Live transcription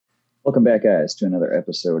Welcome back, guys, to another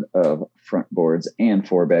episode of Frontboards and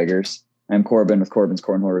Four Baggers. I'm Corbin with Corbin's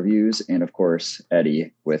Cornhole Reviews, and of course,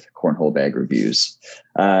 Eddie with Cornhole Bag Reviews.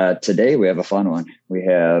 Today, we have a fun one. We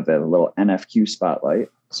have a little NFQ spotlight.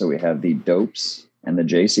 So we have the Dopes and the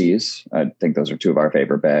JCs. I think those are two of our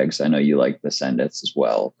favorite bags. I know you like the Sendits as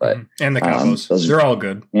well, but and the Capos. They're all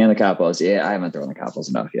good. And the Capos. Yeah, I haven't thrown the Capos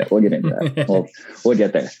enough yet. We'll get into that. we'll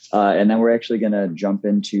get there. And then we're actually going to jump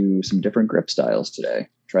into some different grip styles today.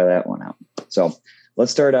 Try that one out. So let's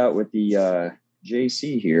start out with the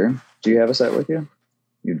JC here. Do you have a set with you?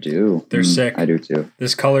 You do. They're sick. I do too.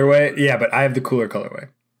 This colorway, yeah, but I have the cooler colorway.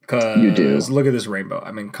 You do. Look at this rainbow.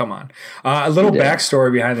 I mean, come on. A little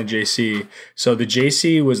backstory behind the JC. So the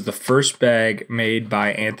JC was the first bag made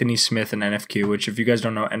by Anthony Smith and NFQ, which if you guys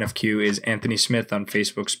don't know, NFQ is Anthony Smith on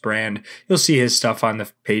Facebook's brand. You'll see his stuff on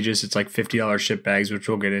the pages. It's like $50 ship bags, which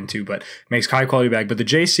we'll get into, but makes high quality bag. But the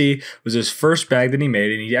JC was his first bag that he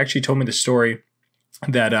made, and he actually told me the story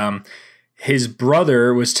that his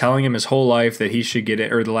brother was telling him his whole life that he should get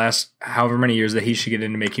it, or the last however many years that he should get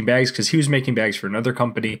into making bags, because he was making bags for another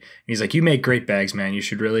company. And he's like, you make great bags, man. You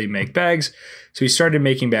should really make bags. So he started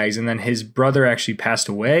making bags, and then his brother actually passed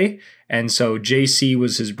away. And so JC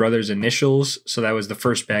was his brother's initials. So that was the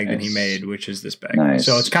first bag that he made, which is this bag. Nice.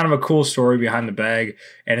 So it's kind of a cool story behind the bag,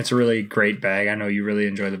 and it's a really great bag. I know you really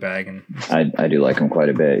enjoy the bag. And I do like them quite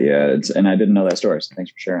a bit. Yeah. And I didn't know that story. So thanks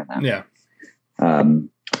for sharing that. Yeah.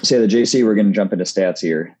 So the JC, we're going to jump into stats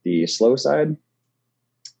here. The slow side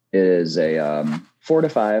is a 4 to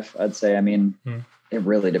 5, I'd say. I mean, It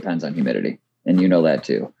really depends on humidity, and you know that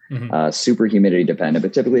too. Super humidity dependent,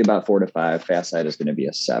 but typically about 4 to 5. Fast side is going to be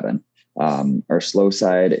a 7. Our slow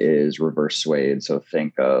side is reverse suede. So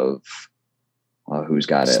think of who's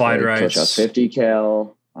got it? Slide rights. Push 50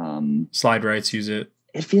 cal. Slide rights use it.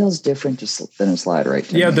 It feels different than a slide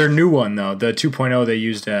right. Yeah, their new one though, the 2.0 they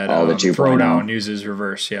used at the 2.0 Throwdown uses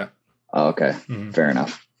reverse. Yeah. Oh, okay, fair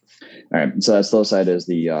enough. All right, so that slow side is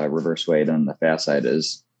the reverse suede, and the fast side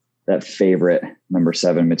is that favorite number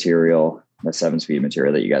 7 material, the 7-speed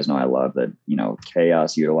material that you guys know I love. That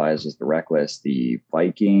Chaos utilizes the Reckless, the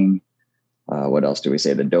Viking. What else do we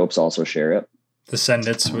say? The Dopes also share it. The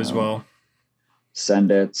Sendits as well.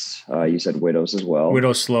 Sendits. You said Widows as well.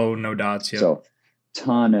 Widow slow, no dots. Yeah. So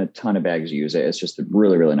ton of bags use it. It's just a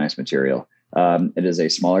really, really nice material. It is a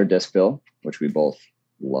smaller disc fill, which we both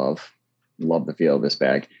love the feel of this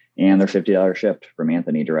bag, and they're $50 shipped from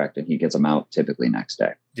Anthony direct, and he gets them out typically next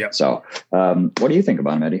day. Yeah. So what do you think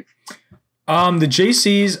about them, Eddie? The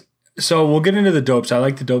JCs, so we'll get into the Dopes. I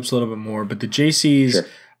like the Dopes a little bit more, but the JCs, sure.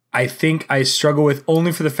 I think I struggle with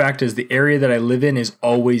only for the fact is the area that I live in is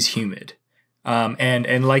always humid.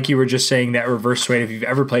 And like you were just saying, that reverse suede, if you've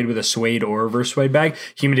ever played with a suede or reverse suede bag,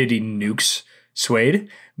 humidity nukes suede.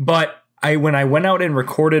 But when I went out and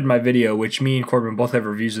recorded my video, which me and Corbin both have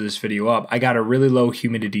reviews of this video up, I got a really low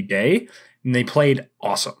humidity day, and they played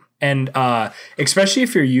awesome. And especially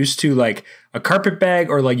if you're used to like a carpet bag,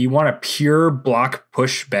 or like you want a pure block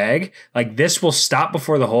push bag, like this will stop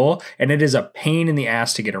before the hole, and it is a pain in the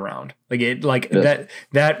ass to get around.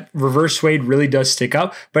 That reverse suede really does stick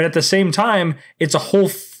up, but at the same time, it's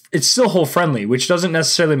still hole friendly, which doesn't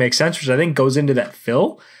necessarily make sense, which I think goes into that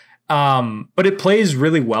fill. But it plays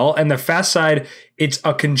really well. And the fast side, it's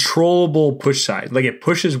a controllable push side. Like it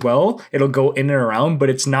pushes well, it'll go in and around,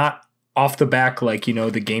 but it's not off the back like,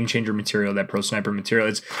 the Game Changer material, that Pro Sniper material.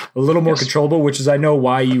 It's a little more controllable, which is I know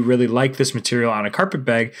why you really like this material on a carpet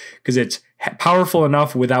bag, because it's powerful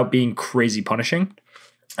enough without being crazy punishing.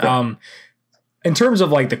 Yeah. In terms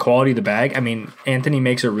of like the quality of the bag, I mean, Anthony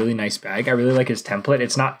makes a really nice bag. I really like his template.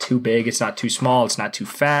 It's not too big. It's not too small. It's not too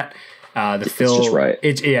fat. The fill, it's just right.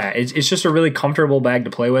 It's just a really comfortable bag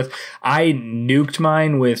to play with. I nuked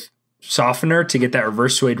mine with softener to get that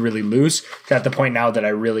reverse suede really loose, at the point now that I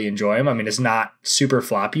really enjoy them. I memean, it's not super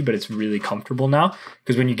floppy, but it's really comfortable now,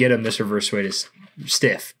 because when you get them, this reverse suede is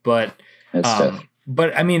stiff. But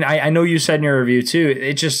but I mean, I know you said in your review too,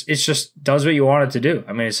 it just does what you want it to do.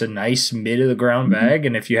 I mean, it's a nice mid of the ground bag,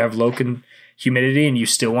 and if you have low humidity and you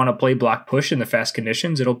still want to play block push in the fast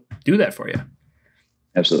conditions, it'll do that for you.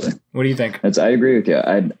 Absolutely. What do you think? I agree with you.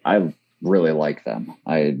 I really like them.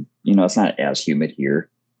 It's not as humid here.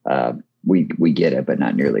 We get it, but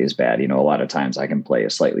not nearly as bad. A lot of times I can play a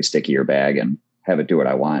slightly stickier bag and have it do what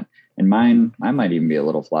I want. And mine might even be a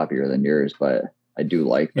little floppier than yours, but I do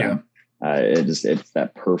like them. Yeah. It's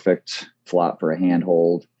that perfect flop for a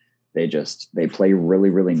handhold. They play really,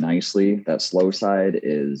 really nicely. That slow side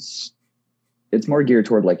it's more geared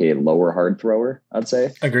toward like a lower hard thrower, I'd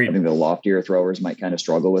say. Agreed. I think the loftier throwers might kind of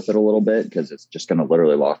struggle with it a little bit, because it's just going to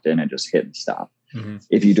literally loft in and just hit and stop.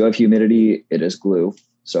 If you do have humidity, it is glue.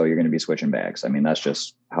 So you're going to be switching bags. I mean, that's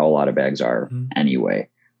just how a lot of bags are anyway.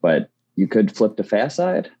 But you could flip to fast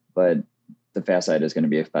side, but the fast side is going to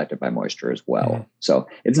be affected by moisture as well. So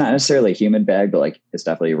it's not necessarily a humid bag, but like it's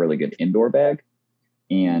definitely a really good indoor bag.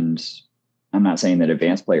 And I'm not saying that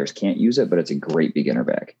advanced players can't use it, but it's a great beginner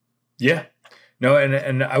bag. Yeah. No,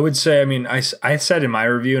 and I would say, I mean, I said in my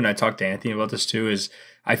review, and I talked to Anthony about this too, is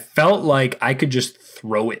I felt like I could just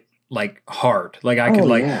throw it like hard. Like I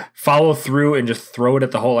could follow through and just throw it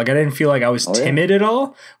at the hole. Like I didn't feel like I was timid at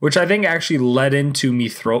all, which I think actually led into me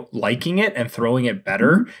liking it and throwing it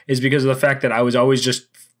better is because of the fact that I was always just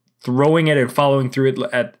throwing it and following through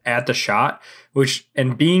it at the shot,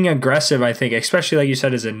 and being aggressive, I think, especially like you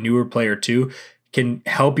said, as a newer player too, can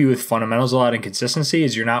help you with fundamentals a lot and consistency,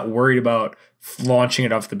 is you're not worried about launching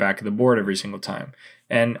it off the back of the board every single time.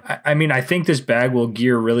 And I mean, I think this bag will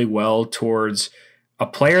gear really well towards a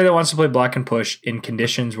player that wants to play block and push in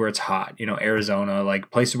conditions where it's hot, Arizona,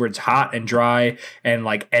 like places where it's hot and dry and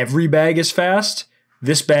like every bag is fast.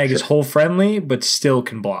 This bag is hole friendly, but still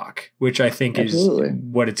can block, which I think is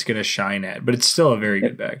what it's going to shine at, but it's still a very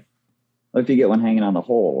good bag. If you get one hanging on the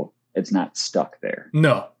hole, it's not stuck there.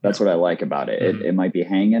 No. That's what I like about it. It might be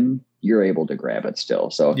hanging. You're able to grab it still.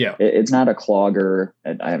 So it's not a clogger.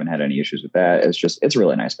 I haven't had any issues with that. It's a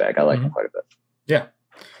really nice bag. I like it quite a bit. Yeah.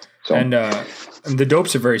 So, and the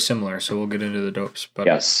dopes are very similar. So we'll get into the dopes. But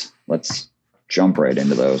yes, let's jump right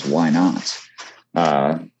into those. Why not?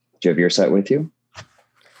 Do you have your set with you?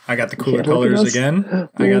 I got the cooler colors again.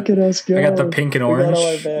 I got the pink and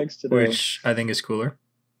orange, which I think is cooler.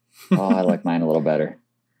 I like mine a little better.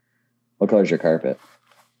 What color is your carpet?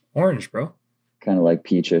 Orange, bro. Kind of like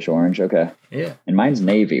peachish orange. Okay. Yeah. And mine's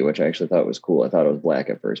navy, which I actually thought was cool. I thought it was black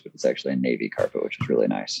at first, but it's actually a navy carpet, which is really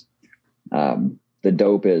nice. The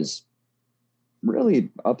dope is really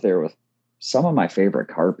up there with some of my favorite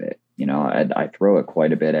carpet. I throw it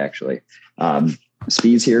quite a bit, actually.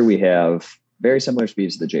 Speeds here, we have very similar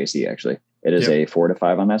speeds to the JC, actually. It is a 4 to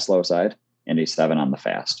 5 on that slow side and a 7 on the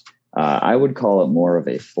fast. I would call it more of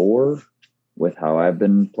a 4 with how I've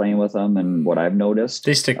been playing with them and what I've noticed.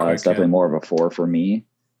 They stick quick, it's definitely more of a 4 for me.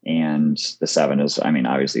 And the 7 is,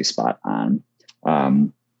 obviously spot on.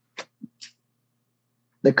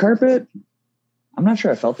 The carpet, I'm not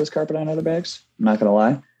sure I felt this carpet on other bags. I'm not going to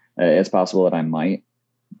lie. It's possible that I might,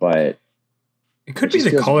 but it could be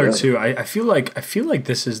the color too. I feel like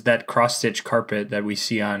this is that cross stitch carpet that we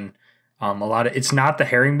see on a lot of. It's not the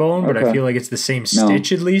herringbone, but I feel like it's the same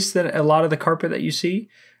stitch at least that a lot of the carpet that you see.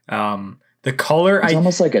 The color, it's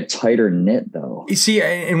almost like a tighter knit though. You see,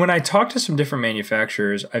 and when I talk to some different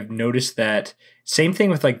manufacturers, I've noticed that same thing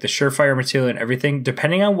with like the Surefire material and everything.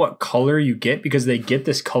 Depending on what color you get, because they get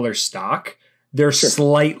this color stock, they're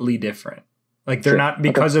slightly different. Like they're not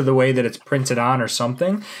because of the way that it's printed on or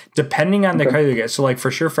something, depending on the color you get. So like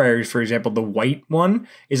for Surefire, for example, the white one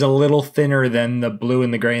is a little thinner than the blue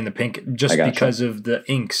and the gray and the pink just because of the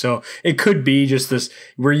ink. So it could be just this,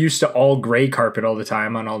 we're used to all gray carpet all the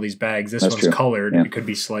time on all these bags. This one's colored and it could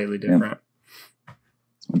be slightly different.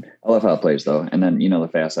 I love how it plays though. And then, the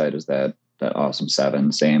fast side is that awesome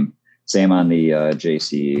 7. Same on the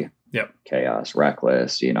JC. Yep. Chaos,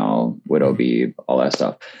 Reckless, Widow Bee, all that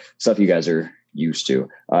stuff you guys are used to.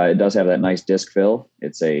 It does have that nice disc fill.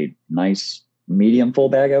 It's a nice medium full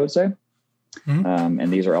bag, I would say.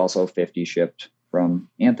 And these are also 50 shipped from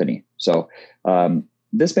Anthony. So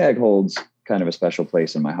this bag holds kind of a special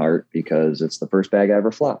place in my heart because it's the first bag I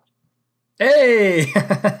ever flopped. Hey!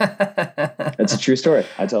 It's a true story.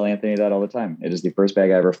 I tell Anthony that all the time. It is the first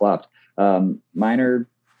bag I ever flopped. Mine are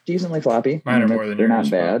decently floppy. Mine are more than they're not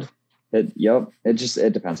bad. It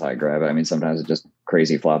depends how I grab it. Sometimes it just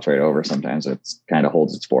crazy flops right over. Sometimes it's kind of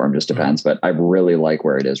holds its form, just depends. But I really like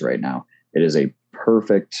where it is right now. It is a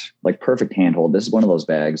perfect handhold. This is one of those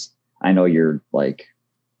bags. I know you're like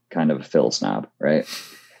kind of a fill snob, right?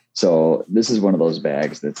 So this is one of those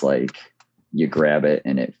bags that's like you grab it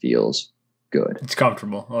and it feels good. It's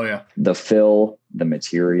comfortable. Oh yeah. The fill, the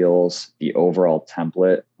materials, the overall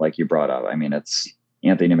template, like you brought up.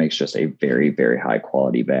 Anthony makes just a very, very high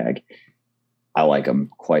quality bag. I like them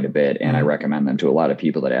quite a bit, and I recommend them to a lot of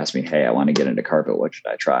people that ask me, hey, I want to get into carpet. What should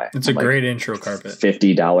I try? It's a great intro carpet.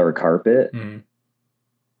 $50 carpet.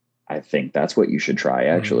 I think that's what you should try,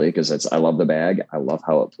 actually, because I love the bag. I love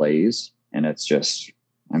how it plays, and it's just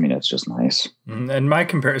nice. And my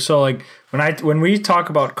comparison, so like when we talk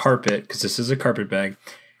about carpet, because this is a carpet bag,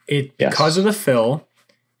 because of the fill,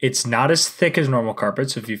 it's not as thick as normal carpet.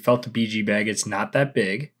 So if you felt the BG bag, it's not that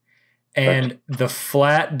big. And the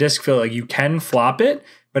flat disc fill, like you can flop it,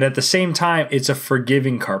 but at the same time, it's a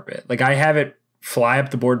forgiving carpet. Like I have it fly up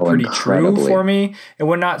the board pretty true for me and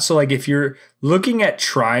whatnot. So like if you're looking at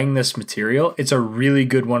trying this material, it's a really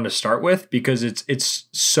good one to start with because it's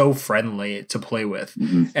so friendly to play with.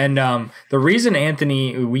 Mm-hmm. And the reason,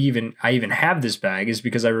 Anthony, I even have this bag is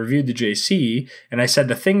because I reviewed the JC and I said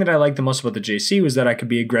the thing that I liked the most about the JC was that I could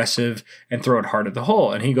be aggressive and throw it hard at the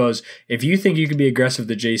hole. And he goes, if you think you can be aggressive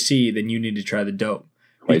with the JC, then you need to try the dope.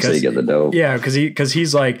 Because you get the dope. Yeah, because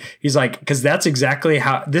that's exactly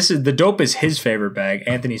how the dope is his favorite bag,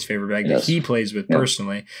 Anthony's favorite bag that he plays with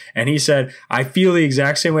personally. And he said, I feel the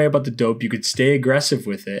exact same way about the dope. You could stay aggressive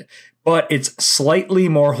with it, but it's slightly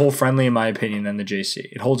more hole friendly in my opinion than the JC.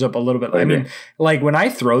 It holds up a little bit. I mean, like when I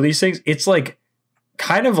throw these things, it's like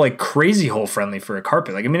kind of like crazy hole friendly for a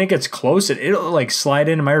carpet. Like, I mean, it gets close. It'll like slide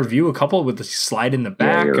in my review a couple with the slide in the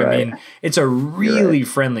back. Yeah, I mean, it's a really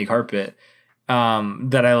friendly carpet.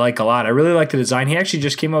 That I like a lot. I really like the design. He actually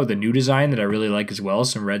just came out with a new design that I really like as well.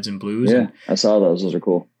 Some reds and blues. Yeah, I saw those. Those are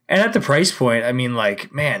cool. And at the price point, I mean,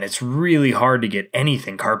 like, man, it's really hard to get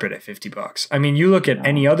anything carpet at $50. I mean, you look at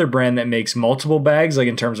any other brand that makes multiple bags, like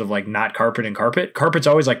in terms of like not carpet and carpet. Carpet's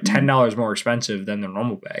always like $10 more expensive than the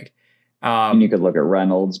normal bag. And you could look at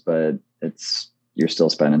Reynolds, but you're still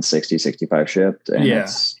spending 60, 65 shipped. And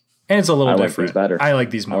and it's a little different. These better. I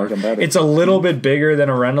like these more. I like them better. It's a little bit bigger than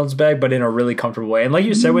a Reynolds bag, but in a really comfortable way. And like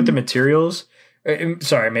you said with the materials,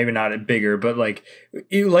 sorry, maybe not bigger, but like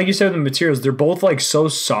you said with the materials, they're both like so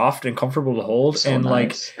soft and comfortable to hold. So and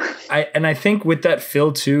nice. I think with that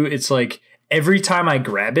fill too, it's like every time I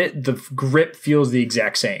grab it, the grip feels the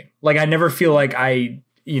exact same. Like I never feel like I'm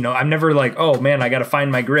never like, oh man, I got to find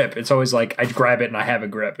my grip. It's always like I grab it and I have a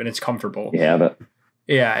grip and it's comfortable. You have it.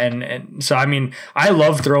 Yeah, and so, I mean, I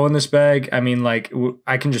love throwing this bag. I mean, like,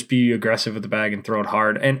 I can just be aggressive with the bag and throw it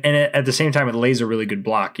hard. And at the same time, it lays a really good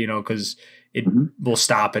block, because it will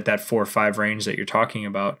stop at that 4 or 5 range that you're talking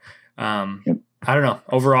about. I don't know.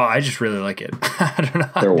 Overall, I just really like it. I don't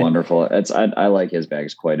know. They're wonderful. I like his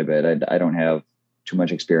bags quite a bit. I don't have too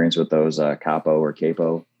much experience with those capo or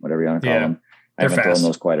capo, whatever you want to call them. I haven't thrown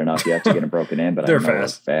those quite enough yet to get them broken in, but they're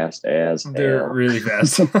fast as they're really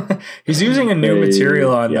fast. He's using a new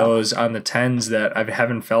material on those on the 10s that I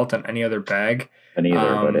haven't felt on any other bag. But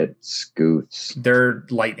it scoots. They're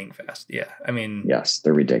lightning fast. Yeah, I mean, yes,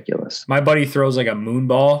 they're ridiculous. My buddy throws like a moon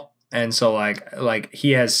ball. And so like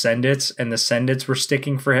he has Sendits and the Sendits were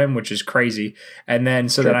sticking for him, which is crazy. And then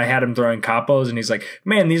then I had him throwing capos and he's like,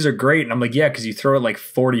 man, these are great. And I'm like, yeah, because you throw it like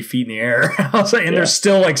 40 feet in the air. I was like, and they're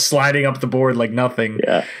still like sliding up the board like nothing.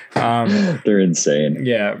 Yeah. They're insane.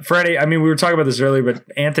 Yeah. Freddie, I mean, we were talking about this earlier, but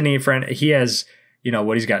Anthony, he has,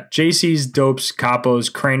 what he's got: JCs, dopes,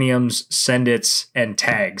 capos, craniums, Sendits, and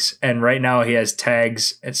tags. And right now he has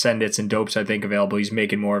tags and Sendits and dopes, I think, available. He's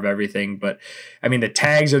making more of everything. But I mean, the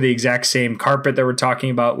tags are the exact same carpet that we're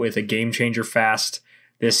talking about with a Game Changer Fast.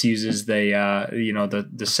 This uses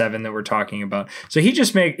the 7 that we're talking about. So he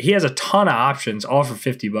has a ton of options, all for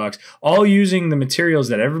 $50, all using the materials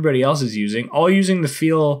that everybody else is using, all using the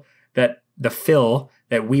fill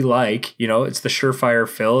that we like. It's the Surefire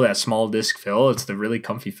fill, that small disc fill. It's the really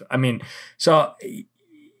comfy fill. I mean, so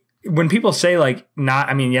when people say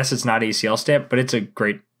yes, it's not ACL stamp, but it's a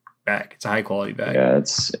great bag. It's a high quality bag. Yeah,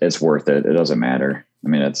 it's worth it. It doesn't matter. I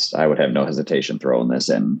mean, I would have no hesitation throwing this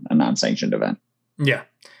in a non-sanctioned event. Yeah.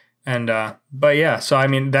 And, but yeah, so I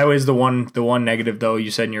mean, that was the one negative though,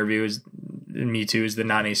 you said in your review is the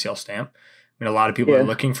non-ACL stamp. I mean, a lot of people are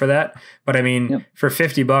looking for that, but I mean, for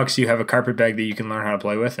 $50, you have a carpet bag that you can learn how to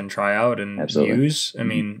play with and try out and use. I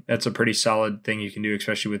mean, that's a pretty solid thing you can do,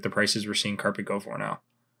 especially with the prices we're seeing carpet go for now.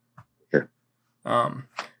 Sure.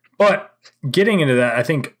 But getting into that, I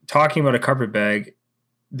think talking about a carpet bag,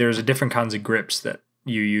 there's a different kinds of grips that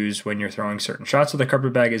you use when you're throwing certain shots with a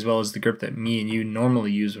carpet bag, as well as the grip that me and you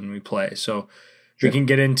normally use when we play. So we can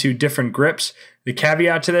get into different grips. The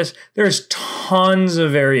caveat to this, there's tons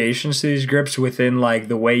of variations to these grips within like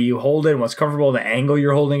the way you hold it, what's comfortable, the angle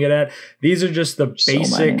you're holding it at. These are just the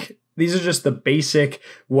basic. These are just the basic,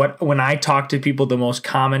 when I talk to people, the most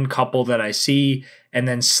common couple that I see, and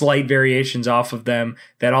then slight variations off of them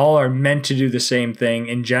that all are meant to do the same thing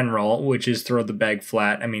in general, which is throw the bag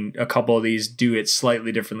flat. I mean, a couple of these do it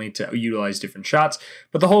slightly differently to utilize different shots,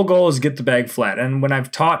 but the whole goal is get the bag flat. And when I've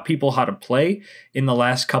taught people how to play in the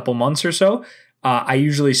last couple months or so, I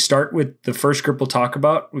usually start with the first grip we'll talk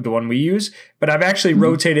about, with the one we use, but I've actually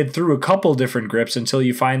rotated through a couple different grips until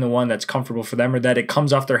you find the one that's comfortable for them or that it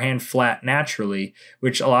comes off their hand flat naturally,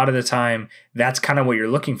 which a lot of the time, that's kind of what you're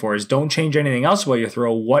looking for is don't change anything else while you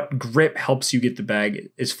throw. What grip helps you get the bag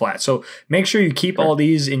is flat. So make sure you keep all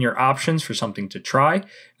these in your options for something to try.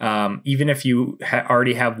 Even if you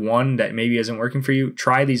already have one that maybe isn't working for you,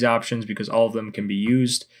 try these options because all of them can be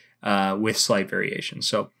used with slight variations.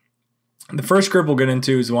 So the first grip we'll get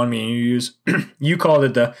into is the one me and you use. You called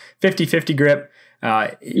it the 50-50 grip.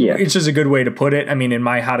 It's just a good way to put it. I mean, in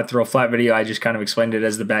my how to throw flat video, I just kind of explained it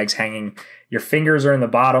as the bag's hanging. Your fingers are in the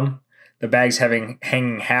bottom. The bag's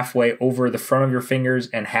hanging halfway over the front of your fingers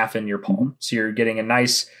and half in your palm. So you're getting a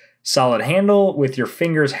nice solid handle with your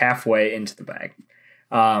fingers halfway into the bag.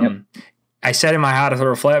 I said in my how to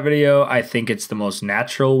throw a flat video, I think it's the most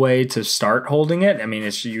natural way to start holding it. I mean,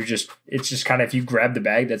 it's just kind of, if you grab the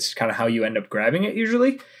bag, that's kind of how you end up grabbing it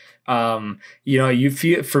usually. You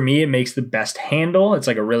feel, for me, it makes the best handle. It's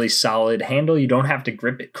like a really solid handle. You don't have to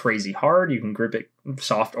grip it crazy hard. You can grip it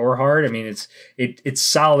soft or hard. I mean, it's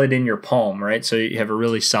solid in your palm, right? So you have a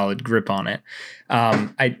really solid grip on it.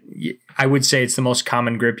 I would say it's the most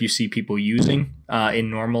common grip you see people using in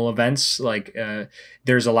normal events. Like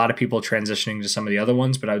there's a lot of people transitioning to some of the other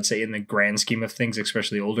ones, but I would say in the grand scheme of things,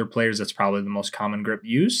 especially older players, that's probably the most common grip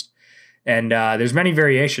used. And there's many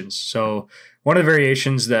variations. So one of the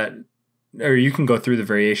variations or you can go through the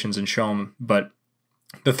variations and show them, but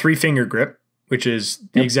the 3-finger grip, which is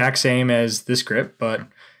the exact same as this grip, but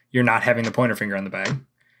you're not having the pointer finger on the bag.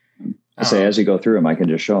 I say as you go through them, I can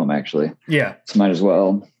just show them actually. Yeah. So might as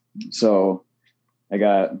well. So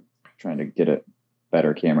trying to get a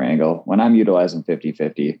better camera angle. When I'm utilizing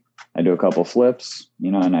 50-50, I do a couple flips,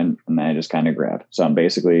 and then I just kind of grab. So I'm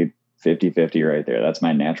basically 50-50 right there. That's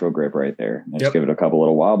my natural grip right there. I just give it a couple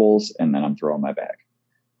little wobbles and then I'm throwing my bag.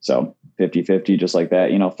 So 50-50, just like that,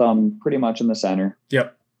 thumb pretty much in the center.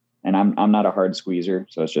 Yep. And I'm not a hard squeezer.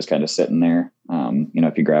 So it's just kind of sitting there.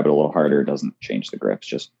 If you grab it a little harder, it doesn't change the grip. It's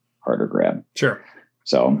just harder grab. Sure.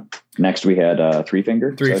 So next we had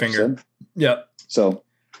 3-finger. 3-finger. Yep. So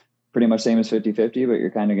pretty much same as 50-50, but you're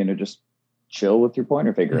kind of going to just chill with your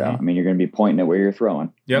pointer finger out. I mean, you're going to be pointing at where you're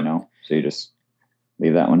throwing, so you just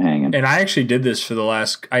leave that one hanging. And I actually did this for the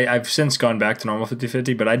last, I've since gone back to normal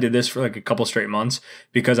 50-50, but I did this for like a couple straight months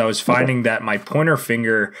because I was finding that my pointer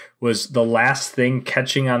finger was the last thing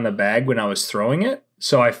catching on the bag when I was throwing it.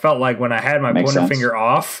 So I felt like when I had my pointer finger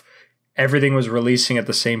off, everything was releasing at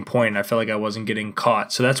the same point. I felt like I wasn't getting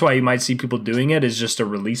caught. So that's why you might see people doing it is just a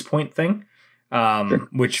release point thing,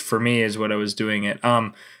 which for me is what I was doing it.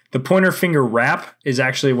 The pointer finger wrap is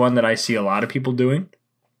actually one that I see a lot of people doing,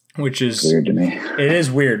 which is weird to me. It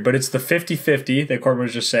is weird, but it's the 50-50 that Corbin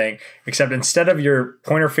was just saying, except instead of your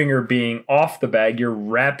pointer finger being off the bag, you're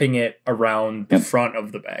wrapping it around the front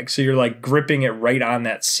of the bag. So you're like gripping it right on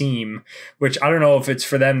that seam, which I don't know if it's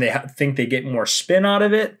for them, they think they get more spin out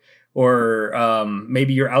of it, or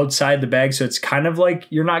maybe you're outside the bag. So it's kind of like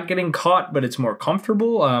you're not getting caught, but it's more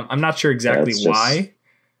comfortable. I'm not sure exactly why.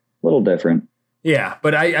 A little different. Yeah,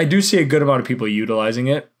 but I do see a good amount of people utilizing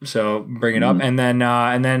it. So bring it up. And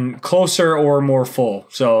then closer or more full.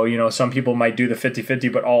 So, some people might do the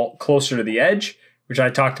 50-50, but all closer to the edge, which I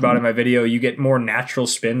talked about in my video. You get more natural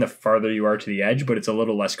spin the farther you are to the edge, but it's a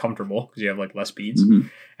little less comfortable because you have like less beads.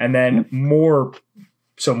 And then more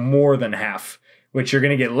than half, which you're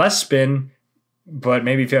going to get less spin, but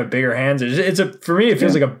maybe if you have bigger hands, for me, it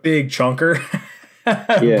feels like a big chunker.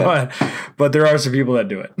 But there are some people that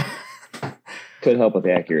do it. Could help with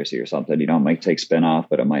the accuracy or something. It might take spin off,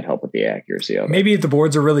 but it might help with the accuracy of it. Maybe if the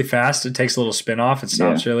boards are really fast, it takes a little spin off. It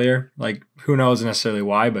stops earlier. Like, who knows necessarily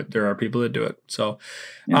why, but there are people that do it. So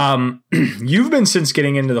you've been, since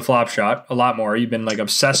getting into the flop shot a lot more, you've been like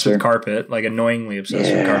obsessed with carpet, like annoyingly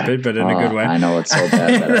obsessed with carpet, but in a good way. I know it's so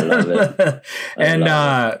bad, but I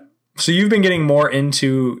love it. So you've been getting more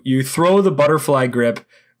into, you throw the butterfly grip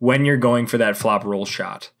when you're going for that flop roll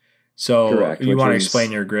shot. So correct, you want to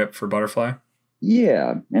explain your grip for butterfly?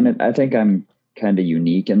 Yeah, and I think I'm kind of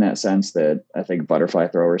unique in that sense that I think butterfly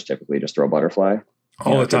throwers typically just throw butterfly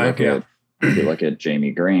all the time. If you look at Jamie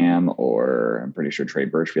Graham, or I'm pretty sure Trey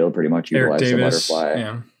Birchfield pretty much utilize the butterfly.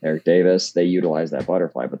 Yeah. Eric Davis, they utilize that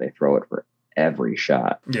butterfly, but they throw it for every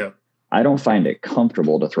shot. Yeah. I don't find it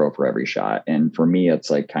comfortable to throw for every shot. And for me, it's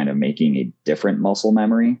like kind of making a different muscle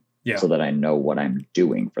memory so that I know what I'm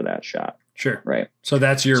doing for that shot. Sure. Right. So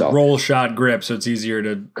that's your roll shot grip. So it's easier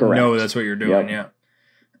to know that's what you're doing. Yep.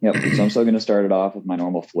 So I'm still going to start it off with my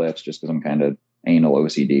normal flips just because I'm kind of anal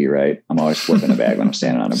OCD, right? I'm always flipping a bag when I'm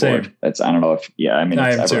standing on a board. I don't know if, I mean,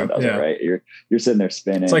 everyone does it, right? You're sitting there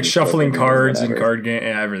spinning. It's like shuffling cards and card game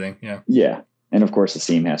and everything. Yeah. Yeah. And of course the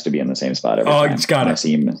seam has to be in the same spot every time. It's got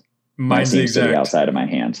it. Mine's the exact outside of my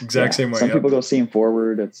hand. Exact same way. Some people go seam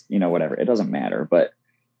forward. It's, whatever. It doesn't matter, but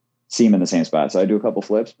seam in the same spot. So I do a couple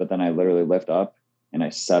flips, but then I literally lift up and I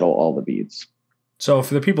settle all the beads. So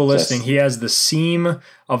for the people listening, he has the seam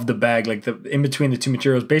of the bag, like the in between the two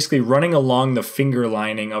materials, basically running along the finger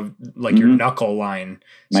lining of like your knuckle line.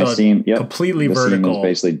 My seam, completely the vertical. Seam is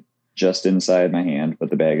basically just inside my hand,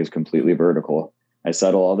 but the bag is completely vertical. I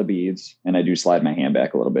settle all the beads, and I do slide my hand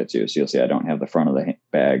back a little bit too. So you'll see I don't have the front of the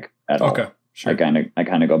bag at all. Okay, sure. I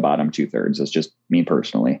kind of go bottom 2/3. It's just me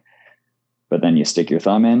personally. But then you stick your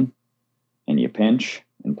thumb in, and you pinch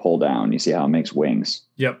and pull down. You see how it makes wings.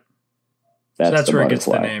 Yep. That's where it gets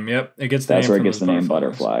the name. Yep. It gets the That's name. where it gets the name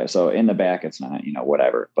butterfly. So in the back, it's not,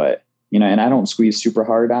 whatever. But, and I don't squeeze super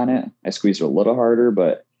hard on it. I squeeze a little harder,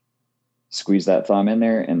 but squeeze that thumb in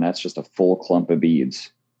there, and that's just a full clump of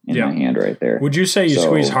beads in my hand right there. Would you say you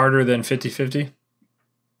squeeze harder than 50-50?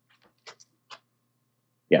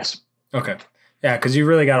 Yes. Okay. Yeah, because you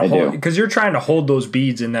really got to hold, because you're trying to hold those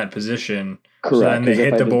beads in that position. Correct. So then they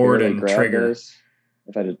hit the board and trigger.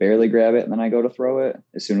 If I just barely grab it and then I go to throw it,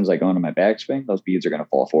 as soon as I go into my backswing, those beads are going to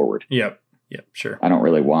fall forward. Yep, sure. I don't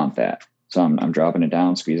really want that. So I'm dropping it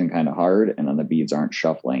down, squeezing kind of hard, and then the beads aren't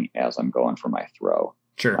shuffling as I'm going for my throw.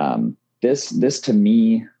 Sure. This to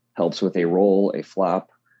me helps with a roll, a flop,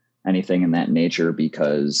 anything in that nature,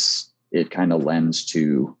 because it kind of lends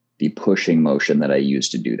to the pushing motion that I use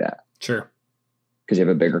to do that. Sure. Because you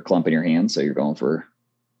have a bigger clump in your hand, so you're going for,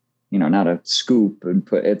 not a scoop and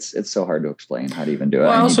put. It's so hard to explain how to even do it.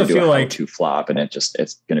 Well, I also feel like to flop, and it's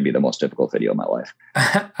going to be the most difficult video of my life.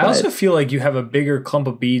 I also feel like you have a bigger clump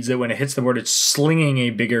of beads that when it hits the board, it's slinging a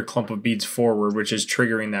bigger clump of beads forward, which is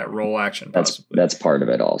triggering that roll action. That's part of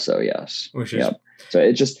it, also. Yes. Which is so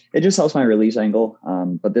it just helps my release angle.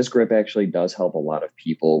 But this grip actually does help a lot of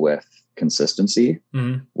people with consistency,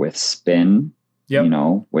 with spin.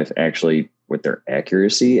 With their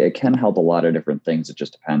accuracy. It can help a lot of different things. It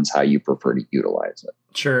just depends how you prefer to utilize it.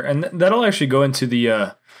 Sure. And that'll actually go into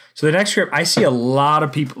the, so the next grip, I see a lot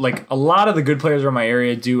of people, like a lot of the good players around my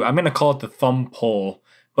area do, I'm going to call it the thumb pull,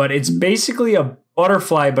 but it's basically a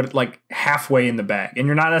butterfly, but like halfway in the bag. And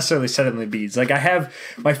you're not necessarily setting the beads. Like I have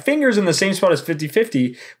my fingers in the same spot as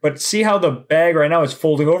 50-50, but see how the bag right now is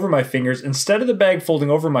folding over my fingers. Instead of the bag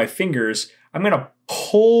folding over my fingers, I'm going to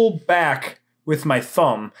pull back with my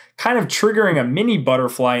thumb, kind of triggering a mini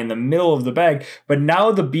butterfly in the middle of the bag, but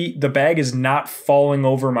now the bag is not falling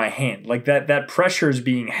over my hand. Like that pressure is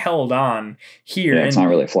being held on here. Yeah, it's not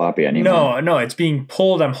really floppy anymore. No, it's being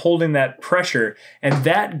pulled. I'm holding that pressure, and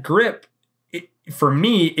that grip, for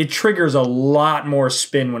me, it triggers a lot more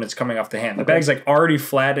spin when it's coming off the hand. The bag's like already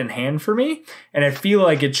flat in hand for me, and I feel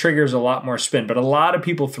like it triggers a lot more spin. But a lot of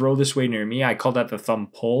people throw this way near me. I call that the thumb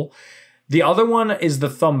pull. The other one is the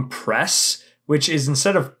thumb press, which is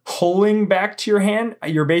instead of pulling back to your hand,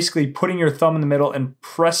 you're basically putting your thumb in the middle and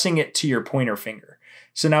pressing it to your pointer finger.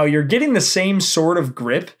 So now you're getting the same sort of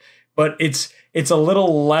grip, but it's a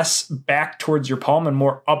little less back towards your palm and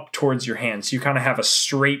more up towards your hand. So you kind of have a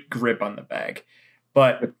straight grip on the bag.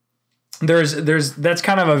 But that's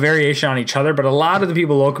kind of a variation on each other, but a lot of the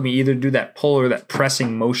people local me either do that pull or that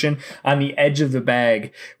pressing motion on the edge of the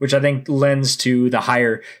bag, which I think lends to the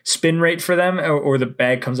higher spin rate for them, or the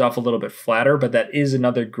bag comes off a little bit flatter, but that is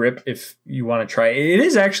another grip if you want to try it. It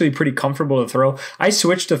is actually pretty comfortable to throw. I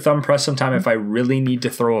switch to thumb press sometime if I really need to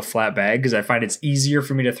throw a flat bag, because I find it's easier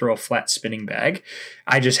for me to throw a flat spinning bag.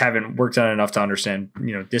 I just haven't worked on it enough to understand,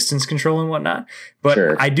 distance control and whatnot,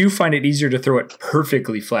 but I do find it easier to throw it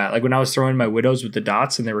perfectly flat. Like when I was throwing my widows with the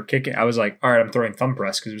dots and they were kicking, I was like, all right, I'm throwing thumb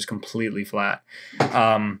press because it was completely flat.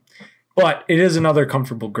 But it is another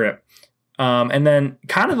comfortable grip. And then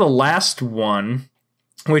kind of the last one,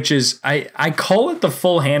 which is, I call it the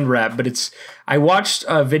full hand wrap, but I watched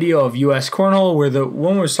a video of US Cornhole where the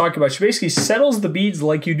woman was talking about, she basically settles the beads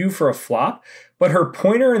like you do for a flop, but her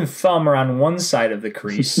pointer and thumb are on one side of the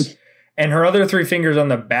crease and her other three fingers on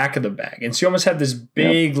the back of the bag. And so you almost have this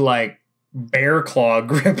big, bear claw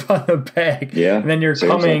grip on the bag. Yeah. And then you're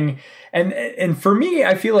coming. And for me,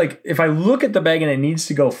 I feel like if I look at the bag and it needs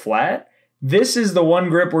to go flat, this is the one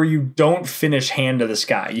grip where you don't finish hand to the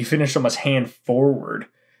sky. You finish almost hand forward.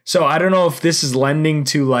 So I don't know if this is lending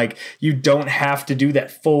to you don't have to do that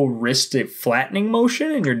full wrist flattening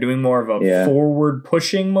motion and you're doing more of a forward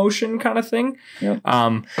pushing motion kind of thing. Yep.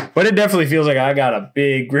 But it definitely feels like I got a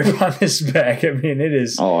big grip on this bag. I mean, it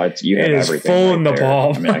is. Oh, you have everything full right in the there.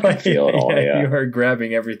 palm. I mean, I can feel it all. Yeah. You are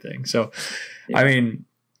grabbing everything. So I mean,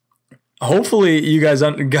 hopefully you guys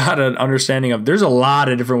got an understanding of there's a lot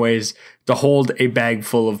of different ways to hold a bag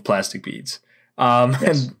full of plastic beads.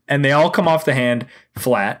 Yes. And they all come off the hand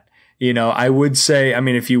flat. You know, I would say, I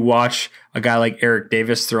mean, if you watch a guy like Eric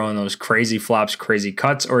Davis throwing those crazy flops, crazy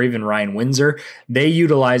cuts, or even Ryan Windsor, they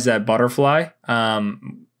utilize that butterfly.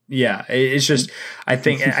 Yeah, it's just, I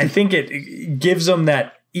think it gives them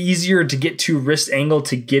that easier to get to wrist angle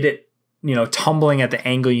to get it, you know, tumbling at the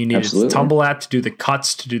angle you need it to tumble at, to do the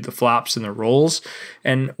cuts, to do the flops and the rolls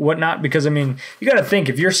and whatnot. Because, I mean, you got to think,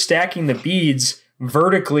 if you're stacking the beads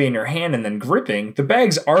vertically in your hand and then gripping, the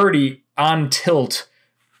bag's already on tilt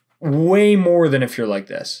way more than if you're like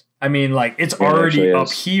this. I mean, like, it's already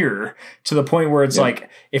up here to the point where it's like,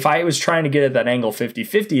 if I was trying to get at that angle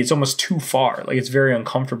 50-50, it's almost too far. Like, it's very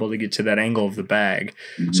uncomfortable to get to that angle of the bag.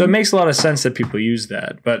 Mm-hmm. So it makes a lot of sense that people use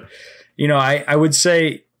that. But, you know, I would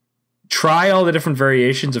say try all the different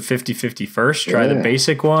variations of 50-50 first. Try the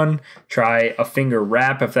basic one. Try a finger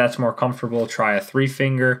wrap if that's more comfortable. Try a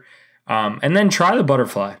 3-finger. And then try the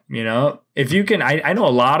butterfly. You know, if you can, I know a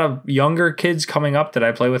lot of younger kids coming up that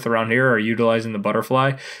I play with around here are utilizing the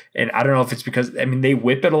butterfly. And I don't know if it's because, I mean, they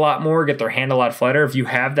whip it a lot more, get their hand a lot flatter. If you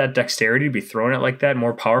have that dexterity to be throwing it like that,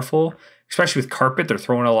 more powerful, especially with carpet, they're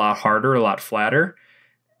throwing it a lot harder, a lot flatter.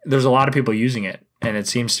 There's a lot of people using it, and it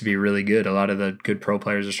seems to be really good. A lot of the good pro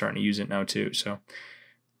players are starting to use it now too. So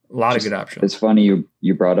a lot of good options. It's funny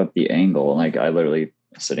you brought up the angle. Like, I literally,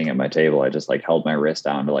 sitting at my table, I just like held my wrist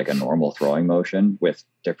down to like a normal throwing motion with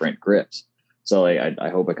different grips. So like, I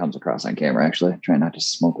hope it comes across on camera. Actually, try not to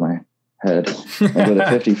smoke my head. Like with a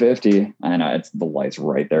 50-50, I know it's the light's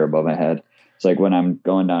right there above my head. It's like when I'm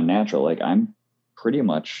going down natural, like I'm pretty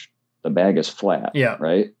much, the bag is flat. Yeah.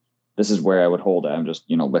 Right. This is where I would hold it. I'm just,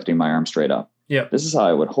 you know, lifting my arm straight up. Yeah. This is how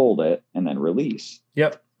I would hold it and then release.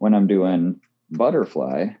 Yep. When I'm doing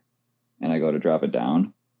butterfly and I go to drop it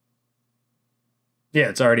down, yeah,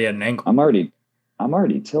 it's already at an angle. I'm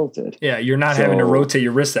already tilted. Yeah, you're not having to rotate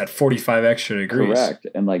your wrist at 45 extra degrees. Correct.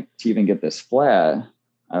 And like, to even get this flat,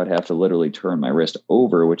 I would have to literally turn my wrist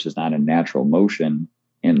over, which is not a natural motion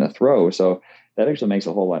in the throw. So that actually makes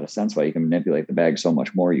a whole lot of sense why you can manipulate the bag so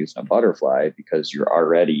much more using a butterfly, because you're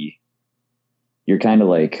kind of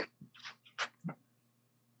like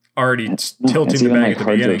already tilting the bag at the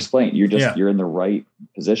hard beginning. To explain. You're in the right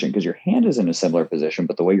position because your hand is in a similar position,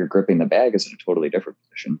 but the way you're gripping the bag is in a totally different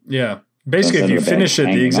position. Yeah. Basically, if you finish it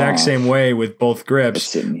the exact same way with both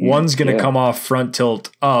grips, one's going to come off front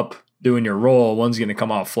tilt up doing your roll, one's going to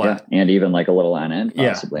come off flat. Yeah. And even like a little on end,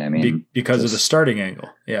 possibly. I mean, because of the starting angle.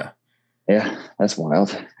 Yeah. Yeah, that's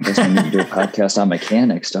wild. I guess we need to do a podcast on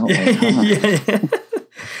mechanics, don't we? Yeah.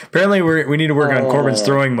 Apparently, we need to work on Corbin's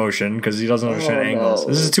throwing motion because he doesn't understand angles.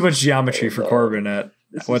 This is too much geometry for Corbin at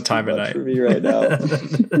what time of night? For me right now.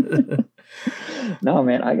 No,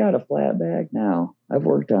 man, I got a flat bag now. I've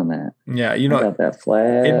worked on that. Yeah, you know, I got that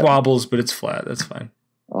flat. It wobbles, but it's flat. That's fine.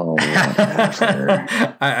 Oh, whatever.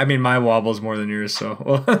 I mean, mine wobbles more than yours, so.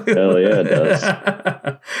 Hell yeah, it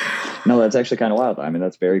does. No, that's actually kind of wild. I mean,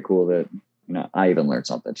 that's very cool that, you know, I even learned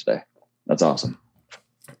something today. That's awesome.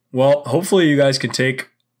 Well, hopefully you guys can take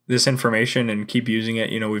this information and keep using it.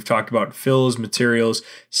 You know, we've talked about fills, materials,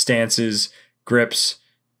 stances, grips.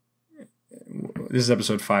 This is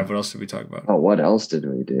episode 5. What else did we talk about? Oh, what else did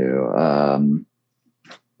we do?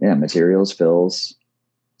 Materials, fills,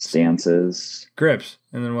 stances, grips.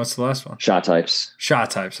 And then what's the last one? Shot types.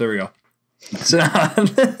 There we go. So,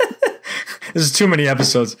 this is too many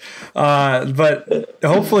episodes. But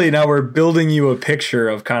hopefully now we're building you a picture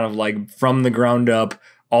of kind of like from the ground up,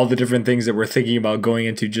 all the different things that we're thinking about going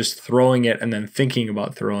into just throwing it and then thinking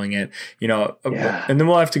about throwing it, you know, and then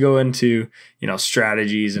we'll have to go into, you know,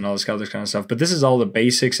 strategies and all this kind of stuff. But this is all the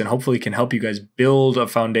basics and hopefully can help you guys build a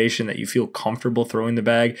foundation that you feel comfortable throwing the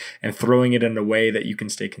bag and throwing it in a way that you can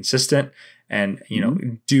stay consistent and, you know,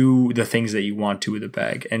 do the things that you want to with the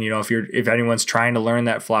bag. And, you know, if anyone's trying to learn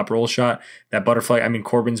that flop roll shot, that butterfly, I mean,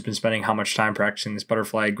 Corbin's been spending how much time practicing this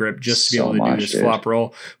butterfly grip just to be able to do this flop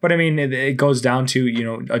roll. But I mean, it goes down to, you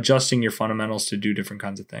know, adjusting your fundamentals to do different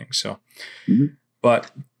kinds of things. So,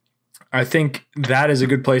 but I think that is a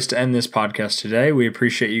good place to end this podcast today. We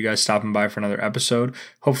appreciate you guys stopping by for another episode.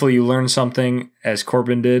 Hopefully you learned something as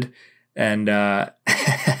Corbin did. And,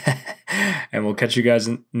 and we'll catch you guys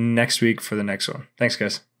next week for the next one. Thanks,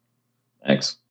 guys. Thanks.